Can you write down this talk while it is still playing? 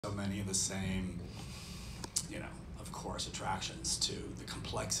so many of the same, you know, of course, attractions to the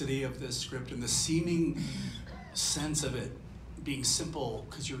complexity of this script and the seeming sense of it being simple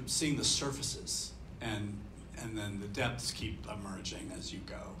because you're seeing the surfaces, and then the depths keep emerging as you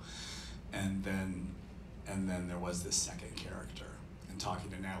go, and then there was this second character, and talking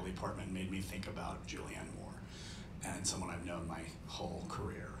to Natalie Portman made me think about Julianne Moore, and someone I've known my whole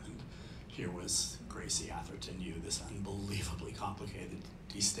career, and here was Gracie Atherton Yu, this unbelievably complicated,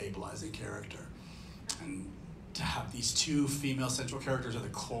 destabilizing character, and to have these two female central characters at the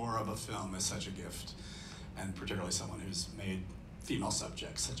core of a film is such a gift, and particularly someone who's made female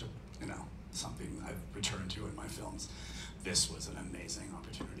subjects such a, you know, something I've returned to in my films. This was an amazing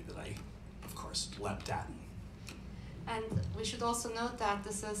opportunity that I, of course, leapt at. And we should also note that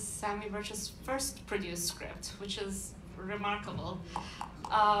this is Samy Burch's first produced script, which is remarkable.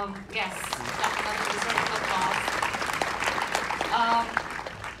 Yes, definitely deserves applause.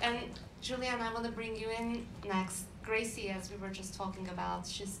 And Julianne, I want to bring you in next. Gracie, as we were just talking about,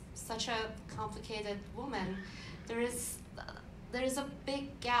 she's such a complicated woman. There is a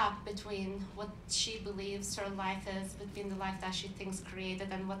big gap between what she believes her life is, between the life that she thinks created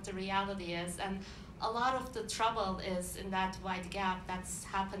and what the reality is. And a lot of the trouble is in that wide gap that's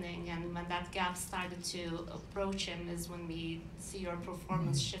happening, and when that gap started to approach him is when we see your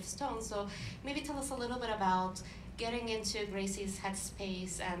performance shift tone. So maybe tell us a little bit about getting into Gracie's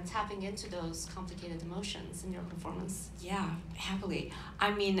headspace and tapping into those complicated emotions in your performance. Yeah, happily. I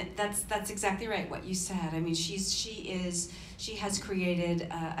mean, that's exactly right what you said. I mean, she has created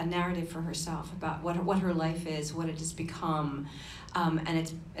a narrative for herself about what her life is, what it has become,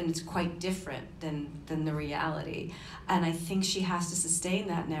 and it's quite different than the reality. And I think she has to sustain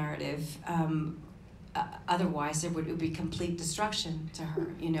that narrative. Otherwise, it would be complete destruction to her,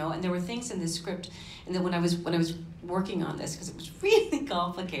 you know. And there were things in this script, and then when I was working on this, because it was really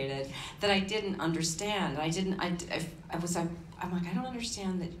complicated, that I didn't understand. I'm like, I don't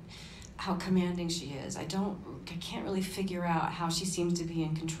understand how commanding she is. I can't really figure out how she seems to be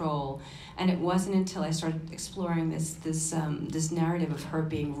in control. And it wasn't until I started exploring this narrative of her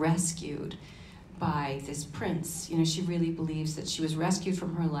being rescued by this prince. You know, she really believes that she was rescued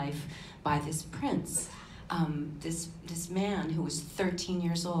from her life by this prince, this man who was 13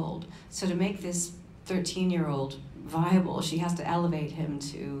 years old. So to make this 13-year-old viable, she has to elevate him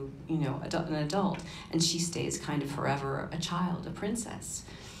to, you know, an adult, and she stays kind of forever a child, a princess.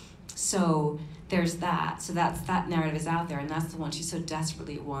 So there's that. So that narrative is out there, and that's the one she so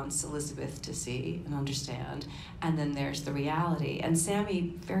desperately wants Elizabeth to see and understand. And then there's the reality. And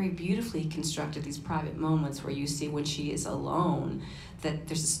Samy very beautifully constructed these private moments where you see when she is alone that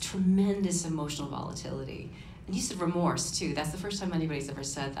there's this tremendous emotional volatility. And you said remorse too. That's the first time anybody's ever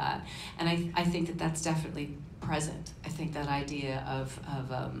said that. And I think that that's definitely present. I think that idea of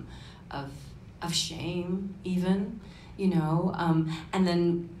shame, even, you know, and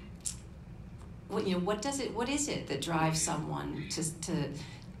then what is it that drives someone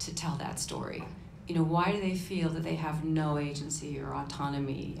to tell that story? You know, why do they feel that they have no agency or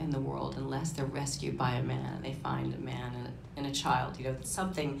autonomy in the world unless they're rescued by a man and they find a man and a child? You know, it's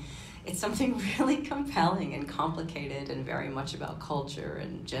something really compelling and complicated and very much about culture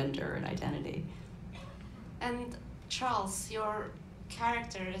and gender and identity. And Charles, your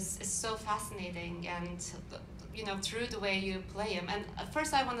character is so fascinating, and, you know, through the way you play him. And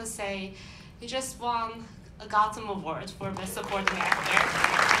first I want to say, he just won a Gotham Award for Best Supporting Actor,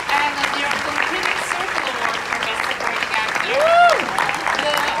 and the Critics Circle Award for Best Supporting Actor.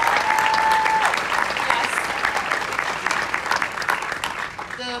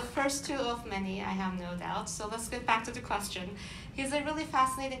 The first two of many, I have no doubt. So let's get back to the question. He's a really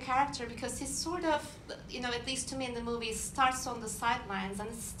fascinating character because he's sort of, you know, at least to me in the movie, starts on the sidelines and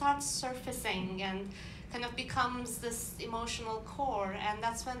it starts surfacing and kind of becomes this emotional core, and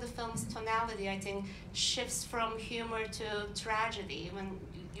that's when the film's tonality, I think, shifts from humor to tragedy, when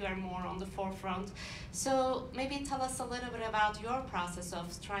you are more on the forefront. So maybe tell us a little bit about your process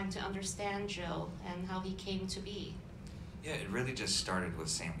of trying to understand Joe and how he came to be. Yeah, it really just started with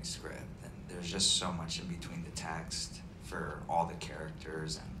Samy's script, and there's just so much in between the text for all the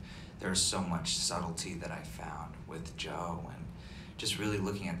characters, and there's so much subtlety that I found with Joe, and just really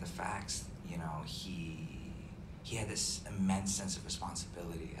looking at the facts. You know, he had this immense sense of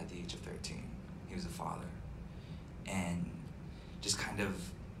responsibility at the age of 13. He was a father. And just kind of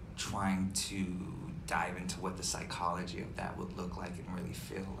trying to dive into what the psychology of that would look like and really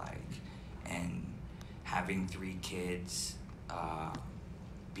feel like. And having 3 kids,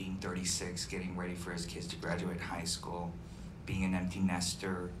 being 36, getting ready for his kids to graduate high school, being an empty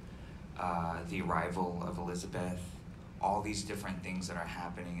nester, the arrival of Elizabeth, all these different things that are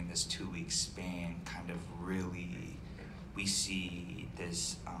happening in this 2-week span kind of really, we see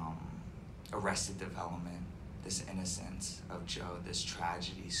this arrested development, this innocence of Joe, this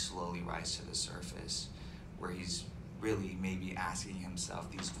tragedy slowly rise to the surface, where he's really maybe asking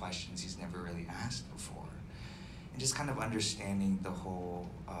himself these questions he's never really asked before. And just kind of understanding the whole,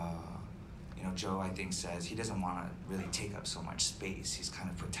 you know, Joe, I think, says he doesn't want to really take up so much space. He's kind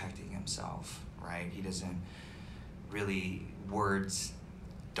of protecting himself, right? He doesn't really, words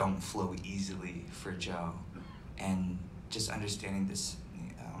don't flow easily for Joe. And just understanding this,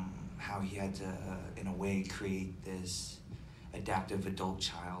 how he had to, in a way, create this adaptive adult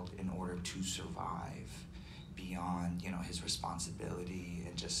child in order to survive beyond, you know, his responsibility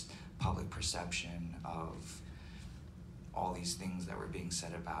and just public perception of all these things that were being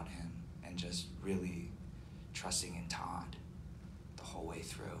said about him, and just really trusting in Todd the whole way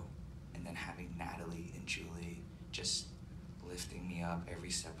through, and then having Natalie and Julie just lifting me up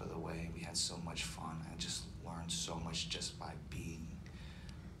every step of the way. We had so much fun. I just learned so much just by being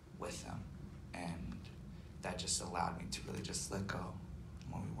with them, and that just allowed me to really just let go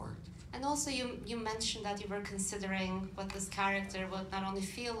when we worked. And also you mentioned that you were considering what this character would not only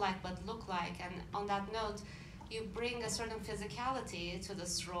feel like but look like, and on that note, you bring a certain physicality to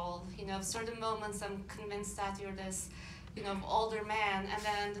this role. You know, certain moments I'm convinced that you're this, you know, older man, and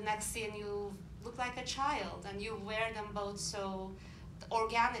then the next scene you look like a child, and you wear them both so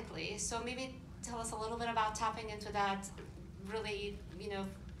organically. So maybe tell us a little bit about tapping into that really, you know,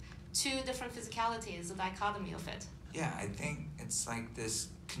 two different physicalities, the dichotomy of it. Yeah, I think it's like this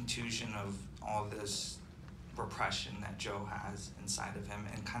contusion of all this repression that Joe has inside of him,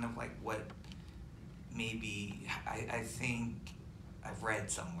 and kind of like what maybe, I think I've read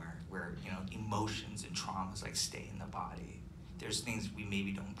somewhere where, you know, emotions and traumas like stay in the body. There's things we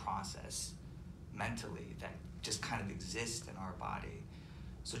maybe don't process mentally that just kind of exist in our body.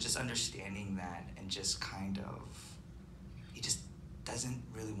 So just understanding that, and just kind of, he just doesn't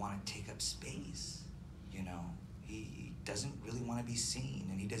really want to take up space, you know? He doesn't really want to be seen,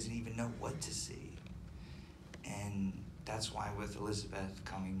 and he doesn't even know what to see. And that's why with Elizabeth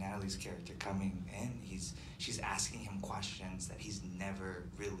coming, Natalie's character coming in, she's asking him questions that he's never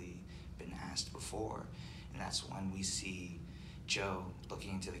really been asked before. And that's when we see Joe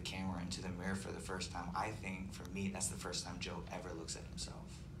looking into the camera, into the mirror for the first time. I think, for me, that's the first time Joe ever looks at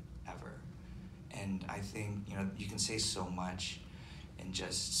himself, ever. And I think, you know, you can say so much in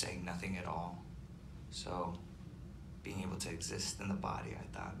just saying nothing at all. So being able to exist in the body,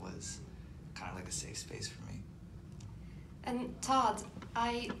 I thought, was kind of like a safe space for me. And Todd,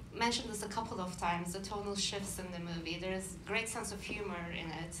 I mentioned this a couple of times, the tonal shifts in the movie. There's great sense of humor in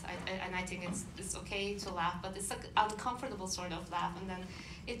it, and I think it's okay to laugh, but it's like uncomfortable sort of laugh, and then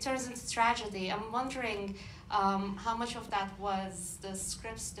it turns into tragedy. I'm wondering how much of that was the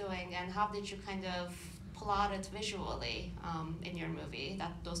script's doing, and how did you kind of plot it visually in your movie,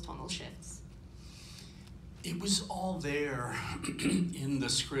 those tonal shifts? It was all there in the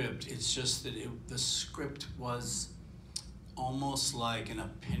script. It's just that the script was almost like in a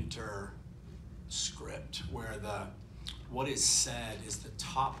Pinter script, where what is said is the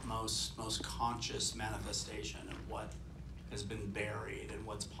topmost, most conscious manifestation of what has been buried and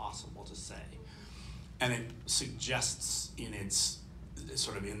what's possible to say. And it suggests in its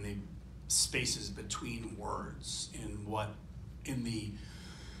sort of in the spaces between words, in the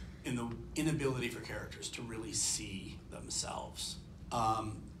inability for characters to really see themselves.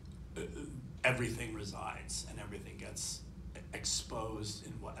 Everything resides, and everything gets exposed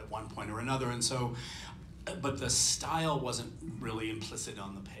at one point or another, and so, but the style wasn't really implicit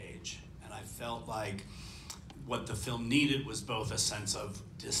on the page, and I felt like what the film needed was both a sense of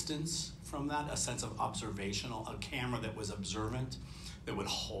distance from that, a sense of observational, a camera that was observant, that would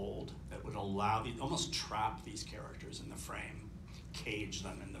hold, that would allow, almost trap these characters in the frame, cage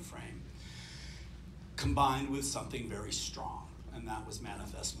them in the frame, combined with something very strong, and that was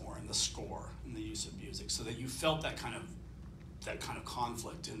manifest more in the score and the use of music, so that you felt that kind of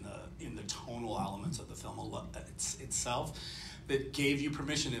conflict in the tonal elements of the film itself, that gave you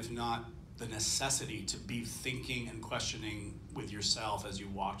permission, if not the necessity, to be thinking and questioning with yourself as you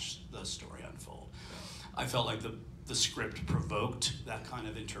watch the story unfold. I felt like the script provoked that kind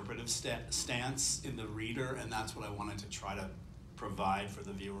of interpretive stance in the reader, and that's what I wanted to try to provide for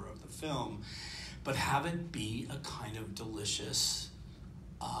the viewer of the film, but have it be a kind of delicious,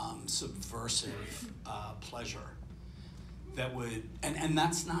 subversive pleasure that would, and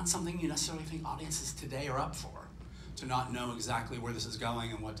that's not something you necessarily think audiences today are up for, to not know exactly where this is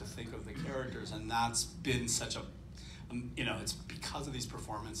going and what to think of the characters, and that's been such a, you know, it's because of these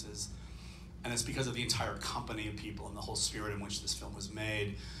performances and it's because of the entire company of people and the whole spirit in which this film was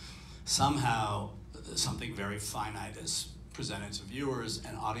made. Somehow, something very finite is presented to viewers,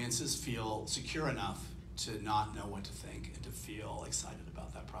 and audiences feel secure enough to not know what to think and to feel excited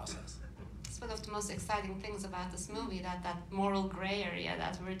about that process. It's one of the most exciting things about this movie, that moral gray area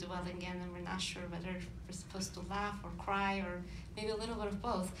that we're dwelling in, and we're not sure whether we're supposed to laugh or cry or maybe a little bit of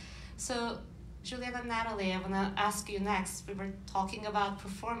both. So, Julianne and Natalie, I want to ask you next. We were talking about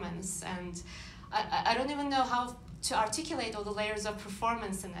performance, and I don't even know how to articulate all the layers of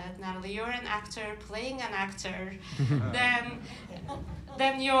performance in it. Natalie, you're an actor playing an actor.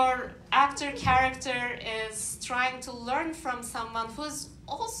 then your actor character is trying to learn from someone who's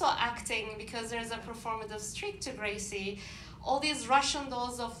also acting, because there's a performative streak to Gracie. All these Russian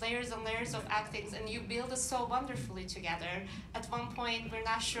dolls of layers and layers of actings, and you build it so wonderfully together. At one point, we're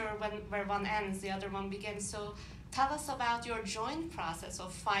not sure where one ends, the other one begins. So tell us about your joint process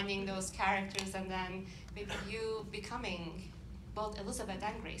of finding those characters, and then maybe you becoming both Elizabeth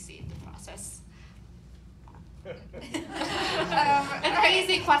and Gracie in the process. An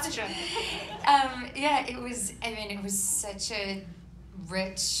crazy question. Yeah, it was, I mean, it was such a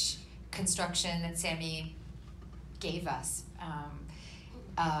rich construction that Sammy gave us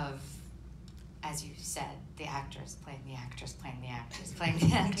of, as you said, the actors playing the actors, playing the actors, playing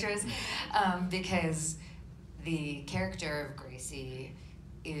the actors, because the character of Gracie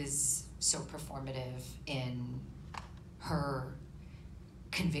is so performative in her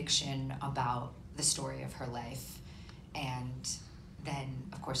conviction about the story of her life. And then,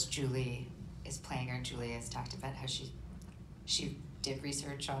 of course, Julie is playing her. Julie has talked about how she did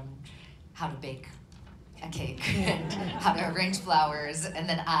research on how to bake a cake and how to arrange flowers, and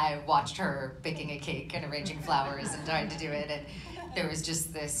then I watched her baking a cake and arranging flowers and trying to do it, and there was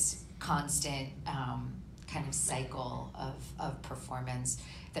just this constant kind of cycle of performance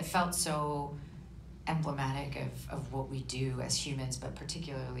that felt so emblematic of what we do as humans, but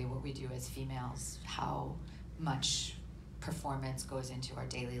particularly what we do as females, how much performance goes into our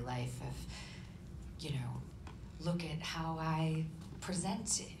daily life of, you know, look at how I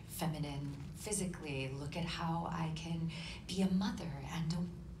present feminine physically, look at how I can be a mother and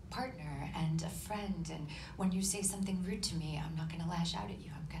a partner and a friend, and when you say something rude to me, I'm not gonna lash out at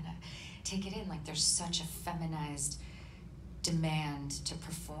you, I'm gonna take it in. Like, there's such a feminized demand to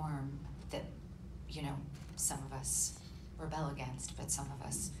perform that, you know, some of us rebel against, but some of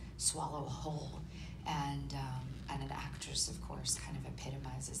us swallow whole. And an actress, of course, kind of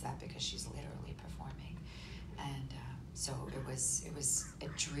epitomizes that because she's literally performing. And so it was a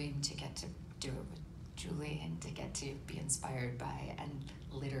dream to get to do it with Julie and to get to be inspired by and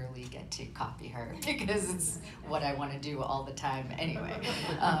literally get to copy her, because it's what I want to do all the time anyway.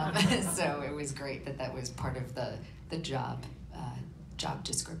 So it was great that was part of the job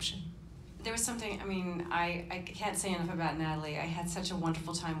description. There was something, I mean, I can't say enough about Natalie. I had such a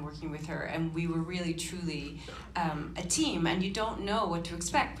wonderful time working with her, and we were really, truly a team, and you don't know what to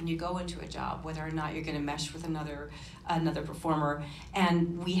expect when you go into a job, whether or not you're going to mesh with another performer.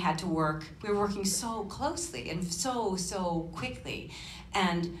 And we were working so closely and so quickly.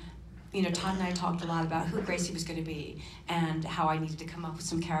 And, you know, Todd and I talked a lot about who Gracie was going to be and how I needed to come up with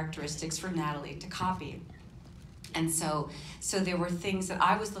some characteristics for Natalie to copy. And so there were things that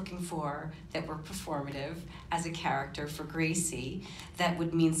I was looking for that were performative as a character for Gracie that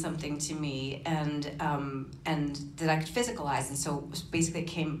would mean something to me, and that I could physicalize. And so basically it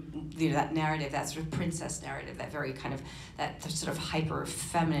came, you know, that narrative, that sort of princess narrative, that very kind of, that sort of hyper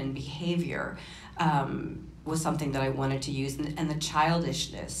feminine behavior was something that I wanted to use, and the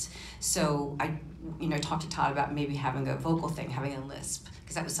childishness. So I, you know, talked to Todd about maybe having a vocal thing, having a lisp,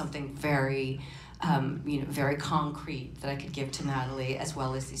 because that was something very, you know, very concrete that I could give to Natalie, as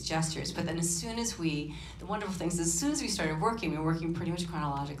well as these gestures. But then as soon as the wonderful things, as soon as we started working, we were working pretty much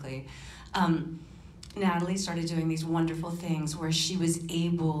chronologically, Natalie started doing these wonderful things where she was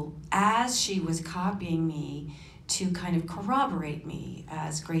able, as she was copying me, to kind of corroborate me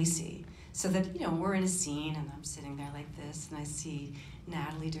as Gracie. So that, you know, we're in a scene and I'm sitting there like this and I see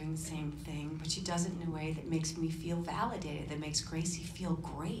Natalie doing the same thing, but she does it in a way that makes me feel validated, that makes Gracie feel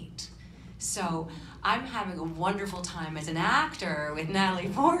great. So I'm having a wonderful time as an actor with Natalie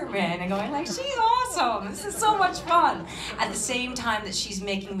Portman and going like, she's awesome, this is so much fun, at the same time that she's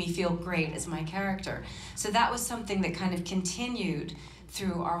making me feel great as my character. So that was something that kind of continued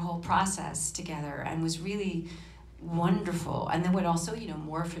through our whole process together and was really wonderful. And then would also, you know,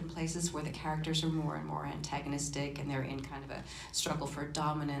 morph in places where the characters are more and more antagonistic and they're in kind of a struggle for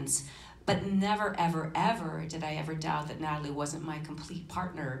dominance. But never, ever, ever did I ever doubt that Natalie wasn't my complete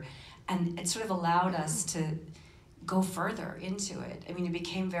partner. And it sort of allowed us to go further into it. I mean, it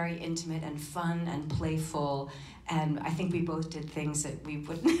became very intimate and fun and playful, and I think we both did things that we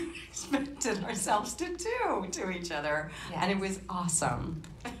wouldn't have expected ourselves to do to each other, and it was awesome.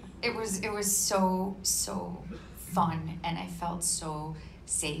 It was so fun, and I felt so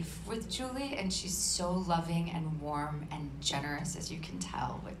safe with Julie, and she's so loving and warm and generous, as you can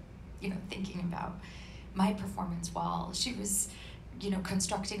tell, with, you know, thinking about my performance while she was, you know,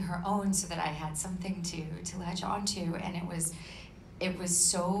 constructing her own, so that I had something to latch onto, and it was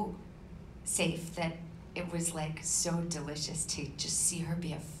so safe that it was like so delicious to just see her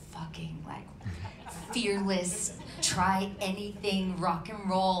be a fucking like fearless, try anything, rock and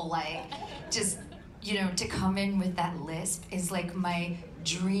roll, like just, you know, to come in with that lisp is like my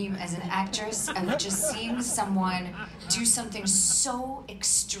dream as an actress, of just seeing someone do something so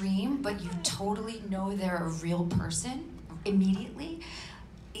extreme, but you totally know they're a real person immediately.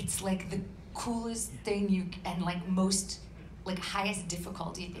 It's like the coolest thing and like most, like highest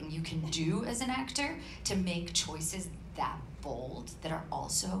difficulty thing you can do as an actor, to make choices that bold that are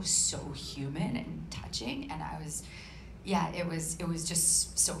also so human and touching. And I was, yeah, it was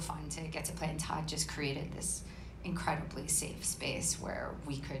just so fun to get to play, and Todd just created this incredibly safe space where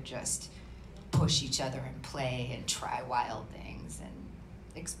we could just push each other and play and try wild things and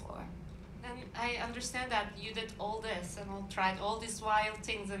explore. And I understand that you did all this and all tried all these wild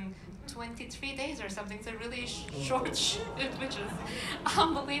things in 23 days or something. It's a really short shoot, which is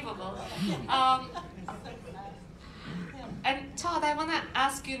unbelievable. And Todd, I want to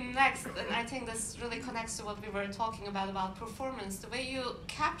ask you next, and I think this really connects to what we were talking about performance, the way you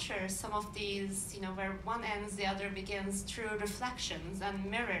capture some of these, you know, where one ends, the other begins, through reflections and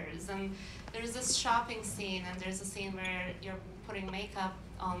mirrors. And there's this shopping scene, and there's a scene where you're putting makeup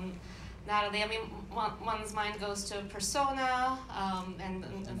on Natalie. I mean, one's mind goes to persona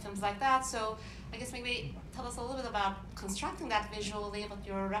and films like that. So I guess maybe tell us a little bit about constructing that visually, what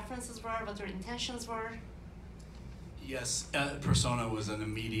your references were, what your intentions were. Yes, persona was an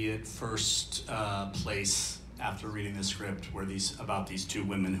immediate first place after reading the script, where about these two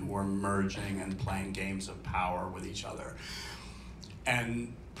women who were merging and playing games of power with each other.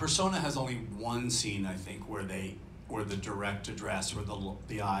 And persona has only one scene, I think, where the direct address, where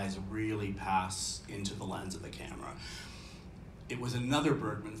the eyes really pass into the lens of the camera. It was another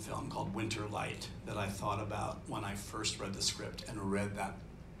Bergman film called Winter Light that I thought about when I first read the script and read that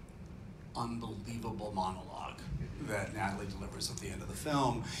unbelievable monologue that Natalie delivers at the end of the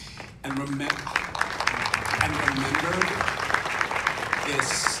film, and remembered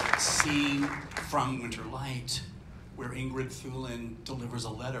this scene from Winter Light where Ingrid Thulin delivers a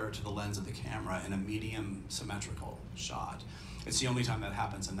letter to the lens of the camera in a medium symmetrical shot. It's the only time that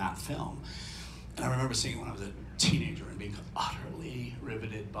happens in that film. And I remember seeing it when I was a teenager and being utterly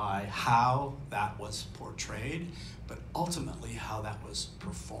riveted by how that was portrayed, but ultimately how that was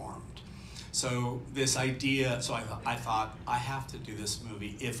performed. So this idea, so I thought, I have to do this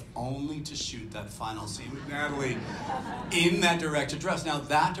movie, if only to shoot that final scene with Natalie in that direct address. Now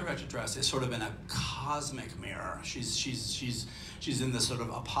that direct address is sort of in a cosmic mirror. She's in the sort of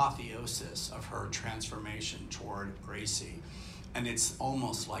apotheosis of her transformation toward Gracie. And it's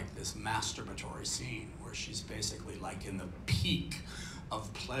almost like this masturbatory scene where she's basically like in the peak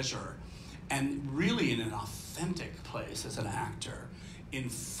of pleasure, and really in an authentic place as an actor, in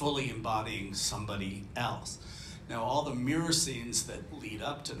fully embodying somebody else. Now, all the mirror scenes that lead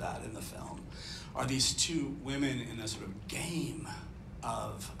up to that in the film are these two women in a sort of game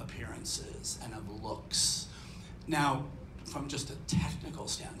of appearances and of looks. Now, from just a technical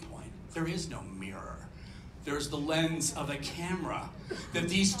standpoint, there is no mirror. There's the lens of a camera that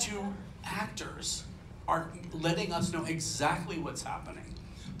these two actors are letting us know exactly what's happening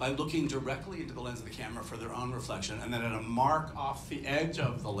by looking directly into the lens of the camera for their own reflection, and then at a mark off the edge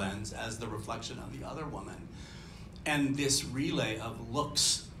of the lens as the reflection of the other woman. And this relay of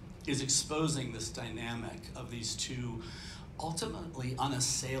looks is exposing this dynamic of these two ultimately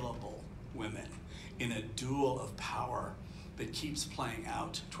unassailable women in a duel of power that keeps playing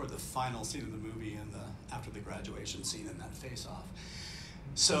out toward the final scene of the movie and after the graduation scene in that face-off.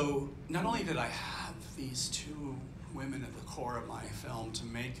 So not only did I have these two women at the core of my film to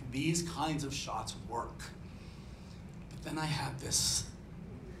make these kinds of shots work, but then I had this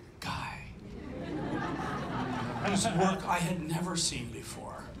guy whose work I had never seen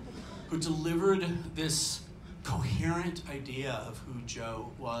before, who delivered this coherent idea of who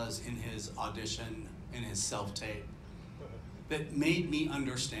Joe was in his audition, in his self-tape, that made me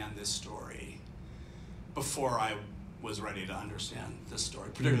understand this story before I was ready to understand this story,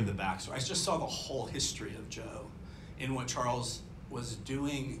 particularly the backstory. I just saw the whole history of Joe in what Charles was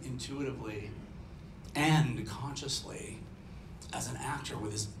doing intuitively and consciously as an actor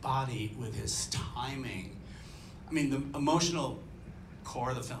with his body, with his timing. I mean, the emotional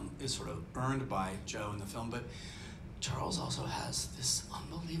core of the film is sort of earned by Joe in the film, but Charles also has this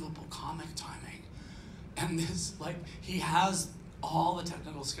unbelievable comic timing. And this, like, he has all the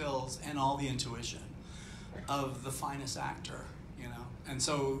technical skills and all the intuition of the finest actor, you know? And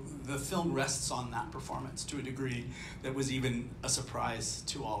so the film rests on that performance to a degree that was even a surprise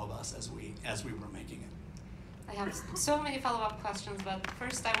to all of us as we were making it. I have so many follow-up questions, but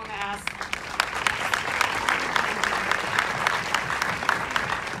first I want to ask,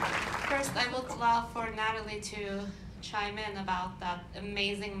 I would love for Natalie to chime in about that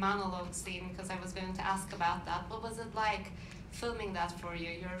amazing monologue scene, because I was going to ask about that. What was it like filming that for you?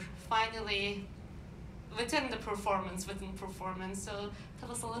 You're finally within performance, so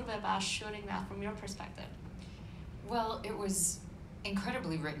tell us a little bit about shooting that from your perspective. Well, it was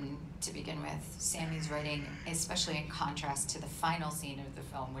incredibly written to begin with. Sammy's writing, especially in contrast to the final scene of the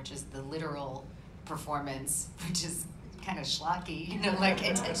film, which is the literal performance, which is kind of schlocky, you know, like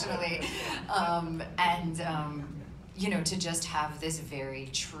intentionally. You know, to just have this very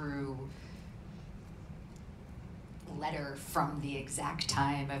true letter from the exact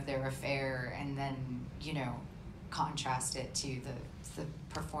time of their affair, and then, you know, contrast it to the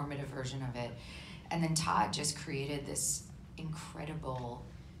performative version of it. And then Todd just created this incredible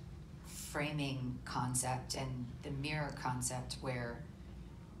framing concept and the mirror concept,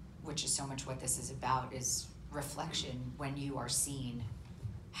 which is so much what this is about, is reflection. When you are seen,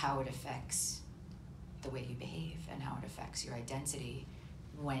 how it affects the way you behave and how it affects your identity.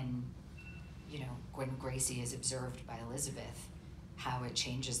 When, you know, when Gracie is observed by Elizabeth, how it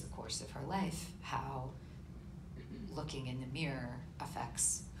changes the course of her life, how looking in the mirror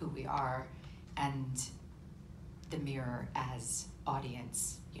affects who we are, and the mirror as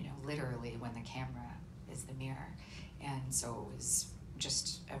audience, you know, literally when the camera is the mirror. And so it was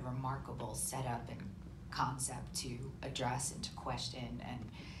just a remarkable setup and concept to address and to question,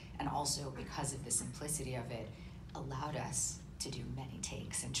 and also, because of the simplicity of it, allowed us to do many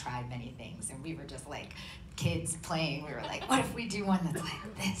takes and try many things. And we were just like kids playing. We were like, what if we do one that's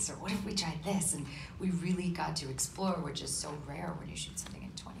like this? Or what if we try this? And we really got to explore, which is so rare when you shoot something in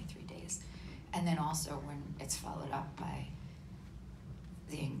 23 days. And then also when it's followed up by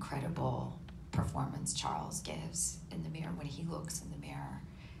the incredible performance Charles gives in the mirror, when he looks in the mirror.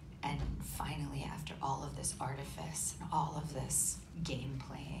 And finally, after all of this artifice and all of this game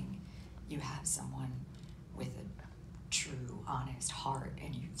playing, you have someone with a true, honest heart,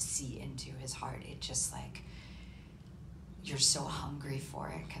 and you see into his heart. It just, like, you're so hungry for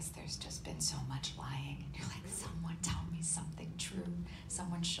it, because there's just been so much lying. And you're like, someone tell me something true.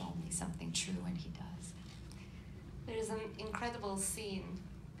 Someone show me something true, and he does. There's an incredible scene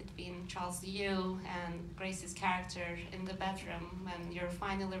between Charles, you, and Gracie's character in the bedroom when you're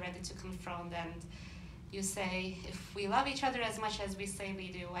finally ready to confront, and you say, if we love each other as much as we say we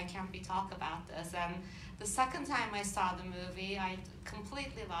do, why can't we talk about this? And the second time I saw the movie, I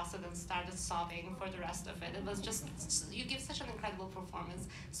completely lost it and started sobbing for the rest of it. It was just, you give such an incredible performance.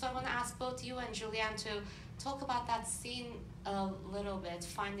 So I want to ask both you and Julianne to talk about that scene a little bit,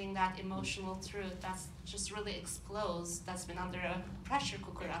 finding that emotional truth that's just really explodes, that's been under a pressure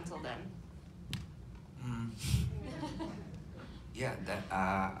cooker until then. Yeah, that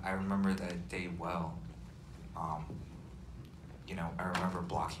I remember that day well. You know, I remember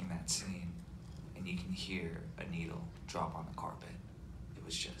blocking that scene, and you can hear a needle drop on the carpet. It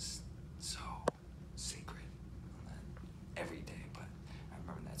was just so sacred every day. But I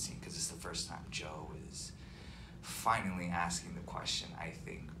remember that scene because it's the first time Joe is finally asking the question. I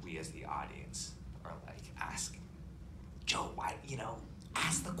think we as the audience are like asking, Joe, why, you know,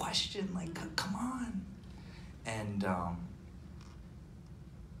 ask the question, like, come on. And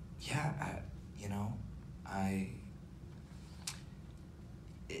yeah, you know,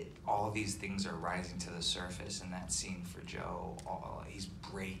 all these things are rising to the surface in that scene for Joe. He's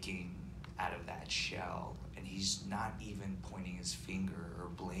breaking out of that shell, and he's not even pointing his finger or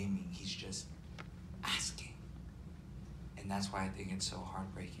blaming. He's just asking. And that's why I think it's so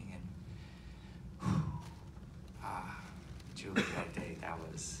heartbreaking. And Julie, that day,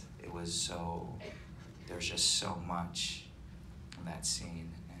 it was so, there's just so much in that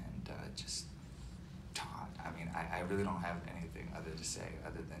scene. And just Todd, I mean, I really don't have anything other to say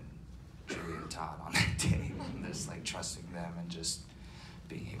other than Julie and Todd on that day. And just like trusting them and just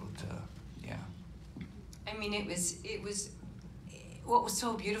being able to, yeah. I mean, it was, what was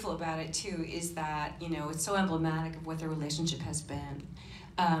so beautiful about it too is that, you know, it's so emblematic of what their relationship has been.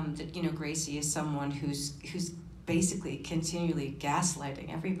 That, you know, Gracie is someone who's basically continually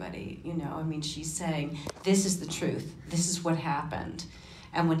gaslighting everybody, you know. I mean, she's saying, this is the truth, this is what happened.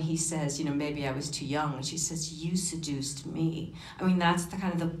 And when he says, you know, maybe I was too young, and she says, you seduced me. I mean, that's the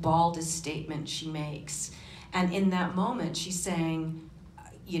kind of the baldest statement she makes. And in that moment, she's saying,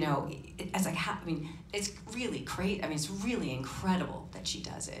 you know, I mean, it's really great. I mean, it's really incredible that she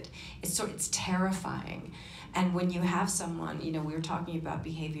does it. It's terrifying. And when you have someone, you know, we were talking about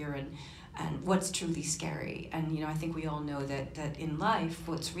behavior and what's truly scary. And, you know, I think we all know that in life,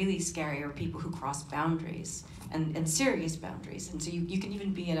 what's really scary are people who cross boundaries and serious boundaries. And so you can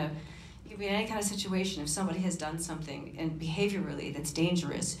even be in any kind of situation. If somebody has done something and behaviorally that's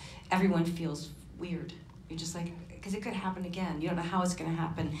dangerous, everyone feels weird. You're just like, because it could happen again. You don't know how it's going to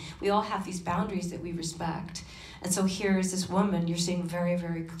happen. We all have these boundaries that we respect. And so here is this woman, you're seeing very,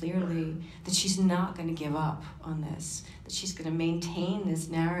 very clearly that she's not going to give up on this, that she's going to maintain this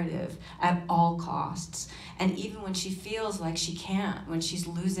narrative at all costs. And even when she feels like she can't, when she's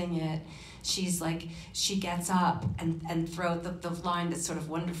losing it, she's like, she gets up and throw the line that's sort of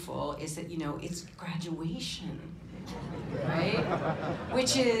wonderful is that, you know, it's graduation. Right?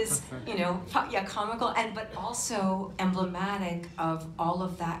 Which is, you know, yeah, comical, but also emblematic of all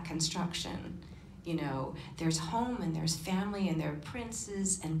of that construction. You know, there's home and there's family and there are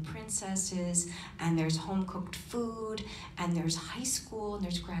princes and princesses and there's home-cooked food and there's high school and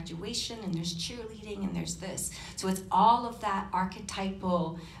there's graduation and there's cheerleading and there's this. So it's all of that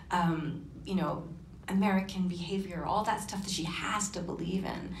archetypal, you know, American behavior, all that stuff that she has to believe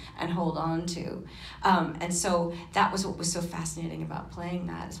in and hold on to. And so that was what was so fascinating about playing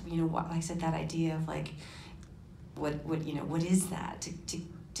that, is, you know, what, like I said, that idea of like, what you know, what is that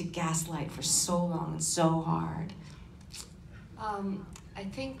to gaslight for so long and so hard? I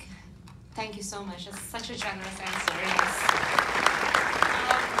think, thank you so much. It's such a generous answer.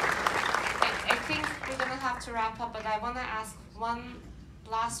 I think we're gonna have to wrap up, but I wanna ask one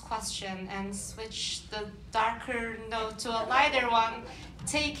last question and switch the darker note to a lighter one,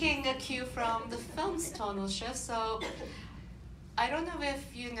 taking a cue from the film's tonal shift. So I don't know if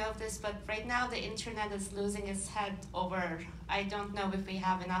you know this, but right now the internet is losing its head over, I don't know if we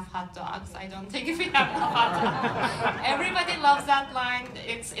have enough hot dogs. I don't think if we have enough hot dogs. Everybody loves that line.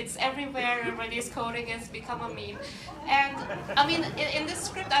 It's everywhere. Everybody's quoting it. It's become a meme. And I mean, in this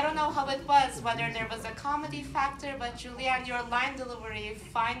script, I don't know how it was, whether there was a comedy factor, but Julianne, your line delivery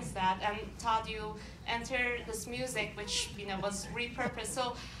finds that. And Todd, you enter this music, which, you know, was repurposed.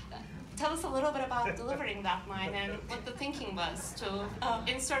 So tell us a little bit about delivering that line and what the thinking was to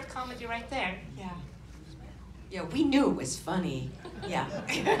insert comedy right there. Yeah. Yeah, we knew it was funny. Yeah.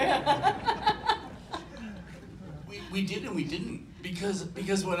 we did and we didn't,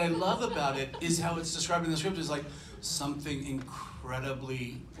 because what I love about it is how it's described in the script is like something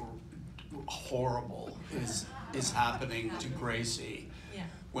incredibly horrible is happening to Gracie.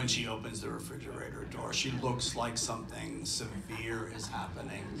 When she opens the refrigerator door, she looks like something severe is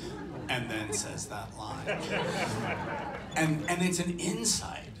happening, and then says that line. And it's an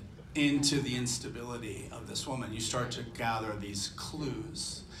insight into the instability of this woman. You start to gather these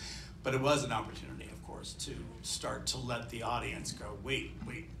clues, but it was an opportunity, of course, to start to let the audience go, wait,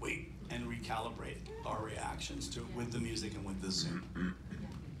 and recalibrate our reactions to it with the music and with the zoom.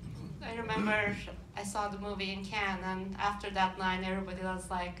 I remember I saw the movie in Cannes, and after that line, everybody was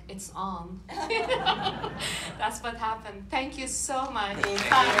like, it's on. That's what happened. Thank you so much. Thank you.